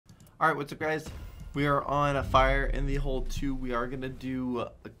Alright, what's up guys? We are on a fire in the hole 2. We are gonna do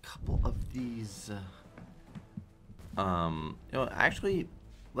a couple of these actually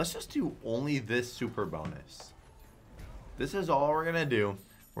let's just do only this super bonus. This is all we're gonna do.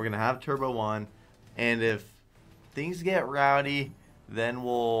 We're gonna have turbo 1, and if things get rowdy, then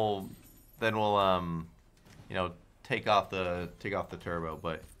we'll take off the turbo,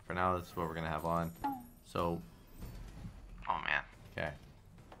 but for now this is what we're gonna have on. So oh man, okay.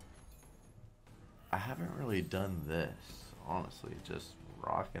 I haven't really done this, honestly, just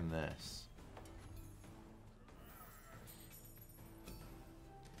rocking this.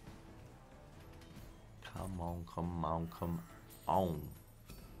 Come on, come on, come on.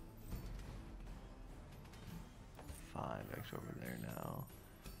 5x over there now.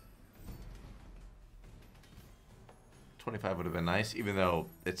 25 would have been nice, even though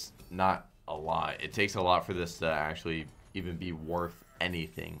it's not a lot. It takes a lot for this to actually even be worth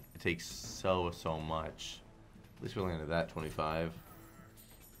anything. It takes so much. At least we landed that 25.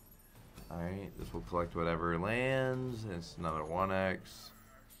 Alright, this will collect whatever lands. It's another 1x.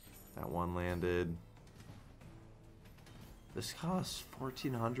 That one landed. This costs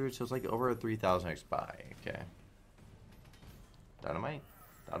 1,400, so it's like over a 3,000x buy. Okay. Dynamite?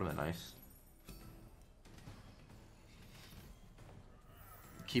 That would have been nice.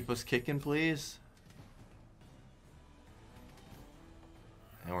 Keep us kicking, please.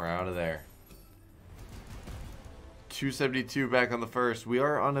 And we're out of there. 272 back on the first. We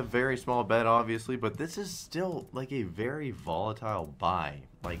are on a very small bet, obviously, but this is still like a very volatile buy.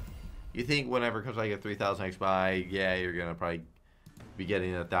 Like, you think whenever it comes like a 3,000x buy, yeah, you're gonna probably be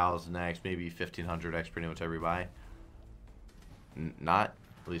getting 1,000x, maybe 1,500x pretty much every buy. Not,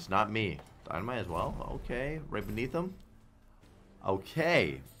 at least not me. Dynamite as well. Okay, right beneath them.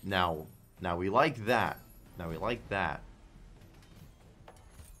 Okay, now we like that. Now we like that.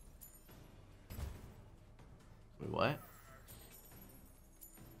 Wait, what?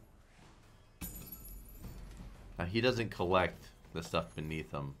 Now he doesn't collect the stuff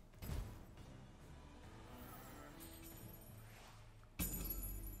beneath him.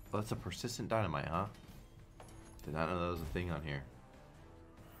 Oh, that's a persistent dynamite, huh? Did not know that was a thing on here.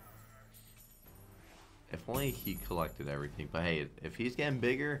 If only he collected everything. But hey, if he's getting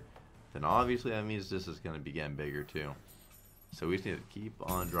bigger, then obviously that means this is going to be getting bigger too. So we just need to keep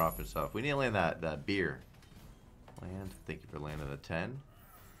on dropping stuff. We need to land that beer. Land. Thank you for landing the 10.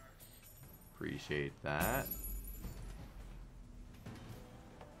 Appreciate that.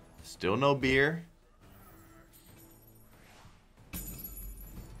 Still no beer.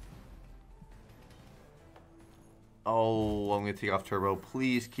 Oh, I'm going to take off turbo.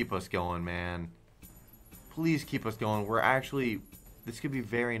 Please keep us going, man. Please keep us going. We're actually... This could be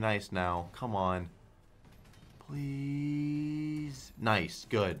very nice now. Come on. Please. Nice.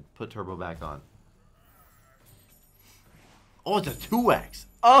 Good. Put turbo back on. Oh, it's a 2x.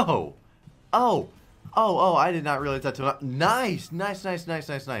 Oh. Oh. Oh, I did not realize that. Nice.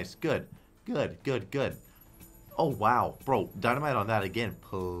 Nice. Good. Good. Oh, wow. Bro, dynamite on that again,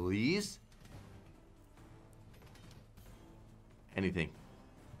 please. Anything.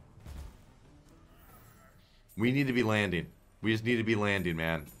 We need to be landing. We just need to be landing,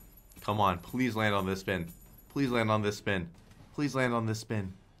 man. Come on. Please land on this spin. Please land on this spin. Please land on this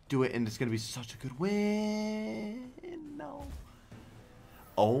spin. Do it, and it's going to be such a good win. No.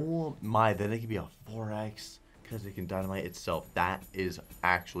 Oh, my. Then it can be a 4x because it can dynamite itself. That is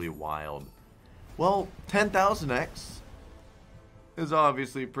actually wild. Well, 10,000x is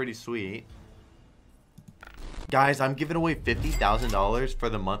obviously pretty sweet. Guys, I'm giving away $50,000 for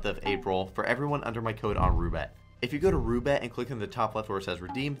the month of April for everyone under my code on Roobet. If you go to Roobet and click in the top left where it says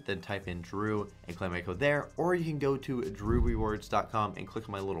redeem, then type in Drew and claim my code there, or you can go to drewrewards.com and click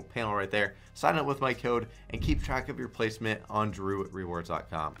on my little panel right there, sign up with my code, and keep track of your placement on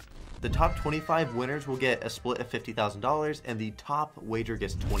drewrewards.com. The top 25 winners will get a split of $50,000, and the top wager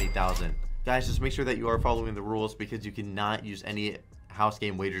gets $20,000. Guys, just make sure that you are following the rules because you cannot use any house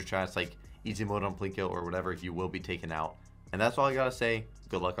game wager chats like easy mode on Plinko or whatever. You will be taken out. And that's all I gotta say.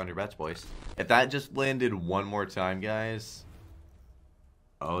 Good luck on your bets, boys. If that just landed one more time, guys.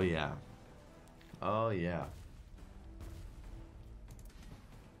 Oh yeah. Oh yeah.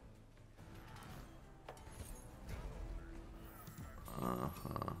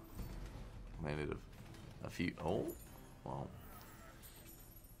 Landed a few. Oh, well.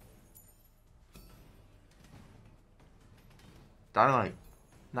 Dynamite.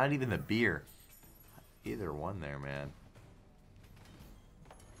 Not even the beer. Either one there, man.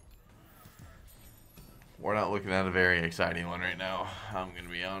 We're not looking at a very exciting one right now. I'm going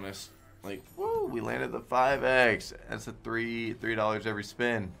to be honest. Like, woo, we landed the 5x. That's a $3 every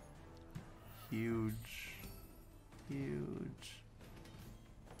spin. Huge. Huge.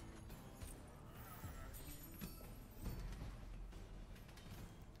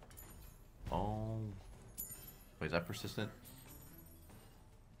 Oh. Wait, is that persistent?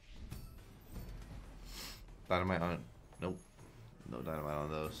 Dynamite on... Nope. No dynamite on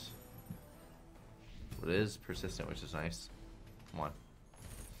those. It is persistent, which is nice. Come on.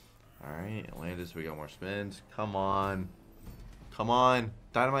 Alright, Atlantis, we got more spins. Come on. Come on.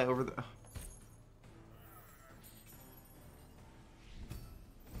 Dynamite over the...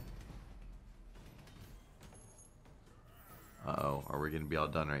 Uh-oh, are we going to be all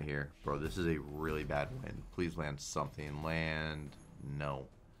done right here? Bro, this is a really bad win. Please land something. Land... No.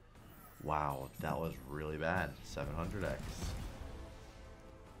 Wow, that was really bad. 700x.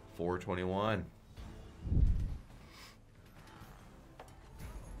 421.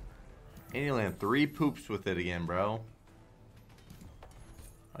 And you land 3 poops with it again, bro.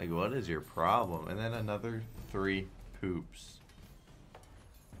 Like, what is your problem? And then another 3 poops.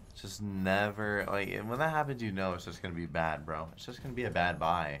 Just never, like, when that happens, you know it's just gonna be bad, bro. It's just gonna be a bad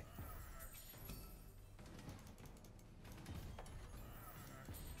buy.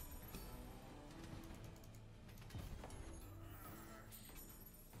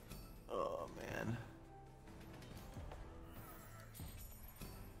 Oh, man.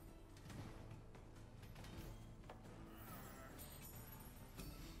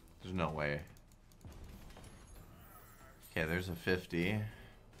 There's no way. Okay, there's a 50.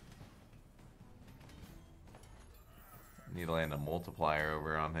 Need to land a multiplier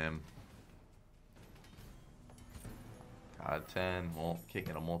over on him. God, 10. Well, can't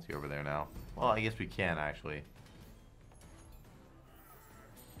get a multi over there now. Well, I guess we can, actually.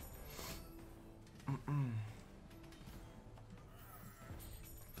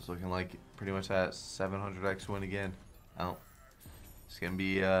 It's looking like pretty much that 700x win again. Oh. It's going to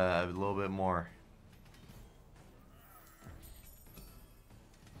be a little bit more.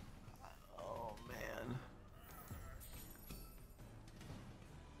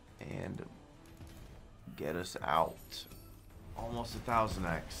 And get us out. Almost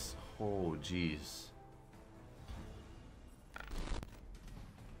 1000x. Oh, jeez.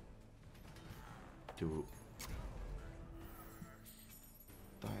 Dude.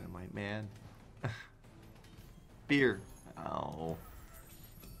 Dynamite, man. Beer. Oh.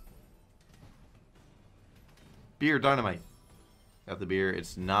 Beer, dynamite. Got the beer.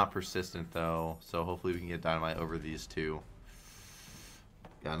 It's not persistent, though. So hopefully we can get dynamite over these 2.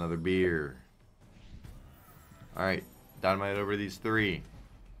 Got another beer. Alright. Dynamite over these 3.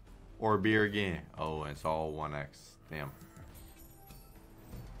 Or beer again. Oh, it's all 1x. Damn.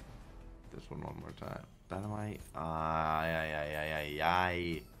 This one more time. Dynamite. Ay.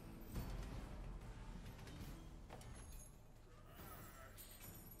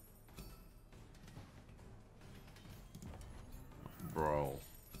 Bro.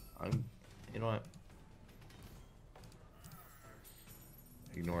 You know what?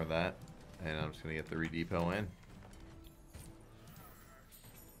 Ignore that, and I'm just gonna get the redepot in.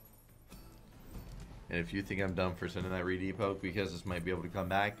 And if you think I'm dumb for sending that redepot because this might be able to come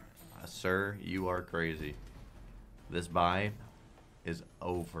back, sir, you are crazy. This buy is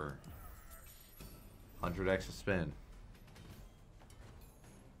over. 100x a spin.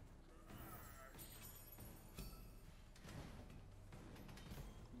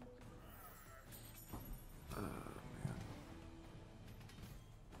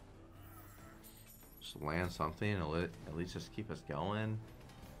 Land something and at least just keep us going.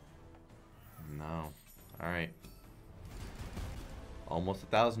 No. Alright.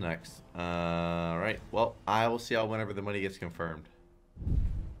 Almost 1000x. Alright. Well, I will see y'all whenever the money gets confirmed.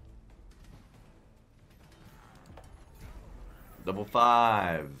 Double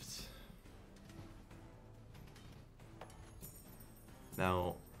 5s.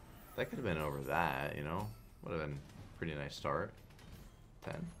 Now, that could have been over that, you know? Would have been a pretty nice start.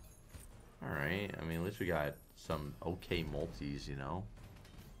 10. Alright, I mean, at least we got some okay multis, you know?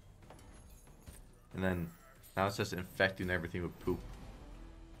 And then, now it's just infecting everything with poop.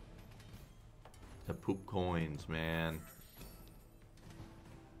 The poop coins, man.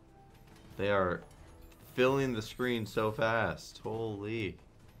 They are filling the screen so fast. Holy.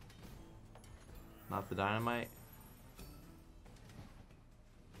 Not the dynamite.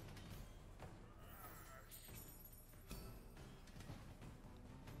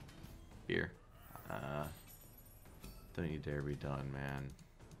 Here. Don't you dare be done, man.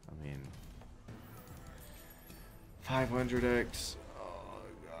 I mean, 500x. Oh,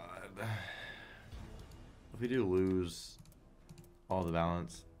 God. If we do lose all the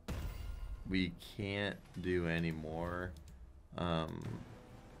balance, we can't do any more.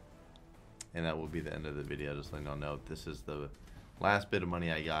 And that will be the end of the video. Just letting y'all know this is the last bit of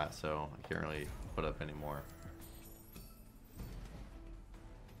money I got, so I can't really put up any more.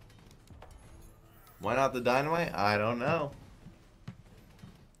 Why not the dynamite? I don't know.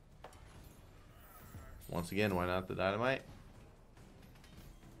 Once again, why not the dynamite?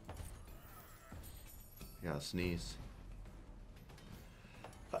 I gotta sneeze.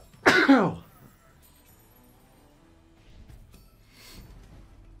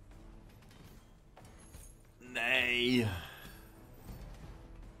 Nay.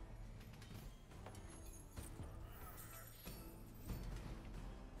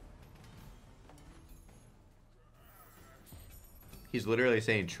 He's literally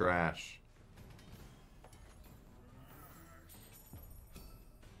saying trash.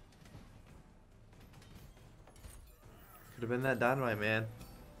 Could have been that dynamite, man.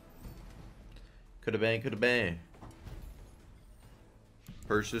 Could have been, could have been.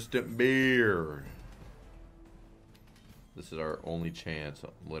 Persistent beer. This is our only chance,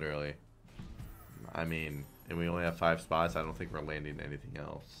 literally. I mean, and we only have 5 spots. I don't think we're landing anything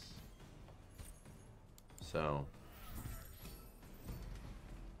else. So.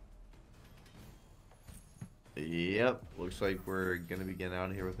 Yep, looks like we're gonna be getting out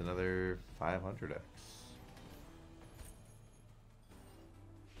of here with another 500x.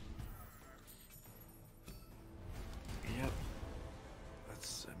 Yep,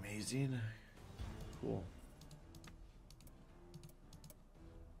 that's amazing. Cool.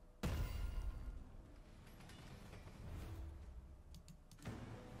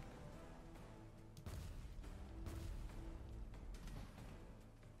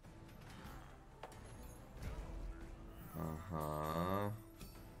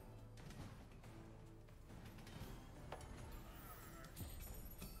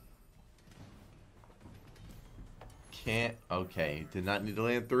 Can't. Okay, did not need to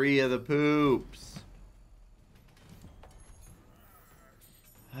land 3 of the poops.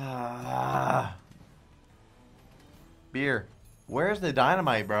 Beer. Where's the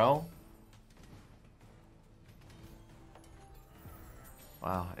dynamite, bro?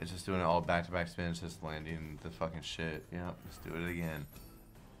 Wow, it's just doing it all back-to-back spins, just landing the fucking shit. Yep, let's do it again.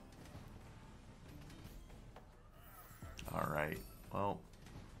 Alright, well.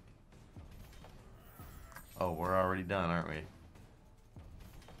 Oh, we're already done, aren't we?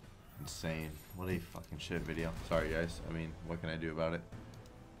 Insane. What a fucking shit video. Sorry, guys. I mean, what can I do about it?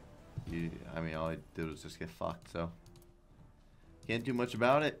 I mean, all I did was just get fucked, so. Can't do much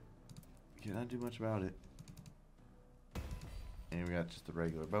about it. Cannot do much about it. And we got just the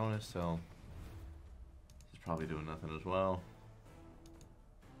regular bonus, so. He's probably doing nothing as well.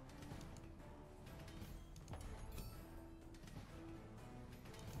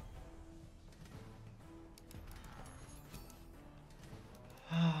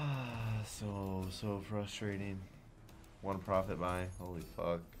 So frustrating. 1 profit buy. Holy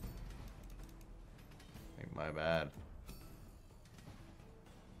fuck. I think my bad.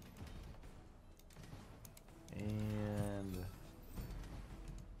 And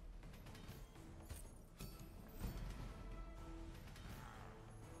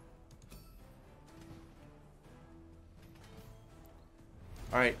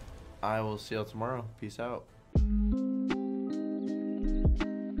alright. I will see y'all tomorrow. Peace out.